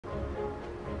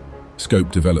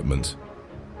Scope Development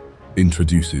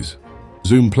introduces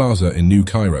Zoom Plaza in New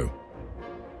Cairo.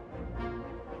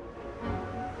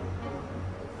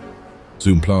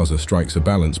 Zoom Plaza strikes a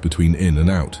balance between in and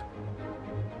out,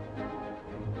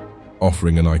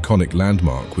 offering an iconic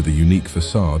landmark with a unique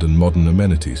facade and modern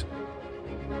amenities,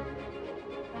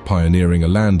 pioneering a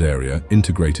land area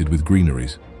integrated with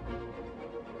greeneries.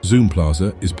 Zoom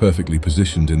Plaza is perfectly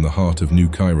positioned in the heart of New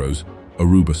Cairo's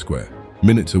Aruba Square,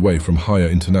 minutes away from Higher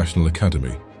International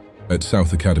Academy, at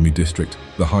South Academy District,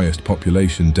 the highest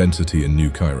population density in New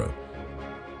Cairo.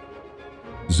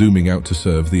 Zooming out to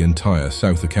serve the entire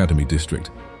South Academy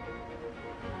District,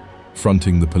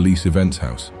 fronting the Police Events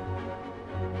House,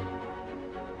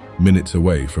 minutes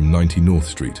away from 90 North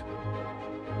Street.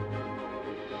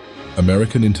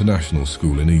 American International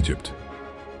School in Egypt.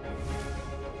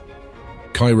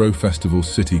 Cairo Festival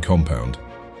City Compound.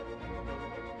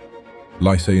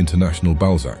 Lycée International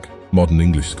Balzac, Modern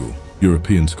English School,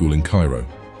 European School in Cairo,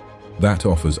 that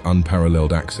offers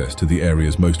unparalleled access to the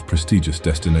area's most prestigious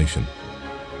destination.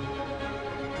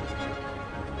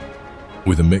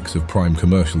 With a mix of prime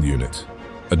commercial units,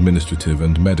 administrative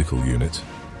and medical units,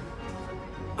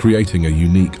 creating a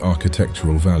unique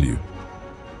architectural value.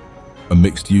 A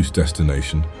mixed-use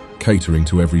destination, catering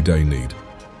to everyday need.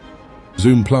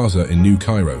 Zoom Plaza in New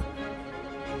Cairo.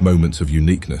 Moments of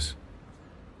uniqueness.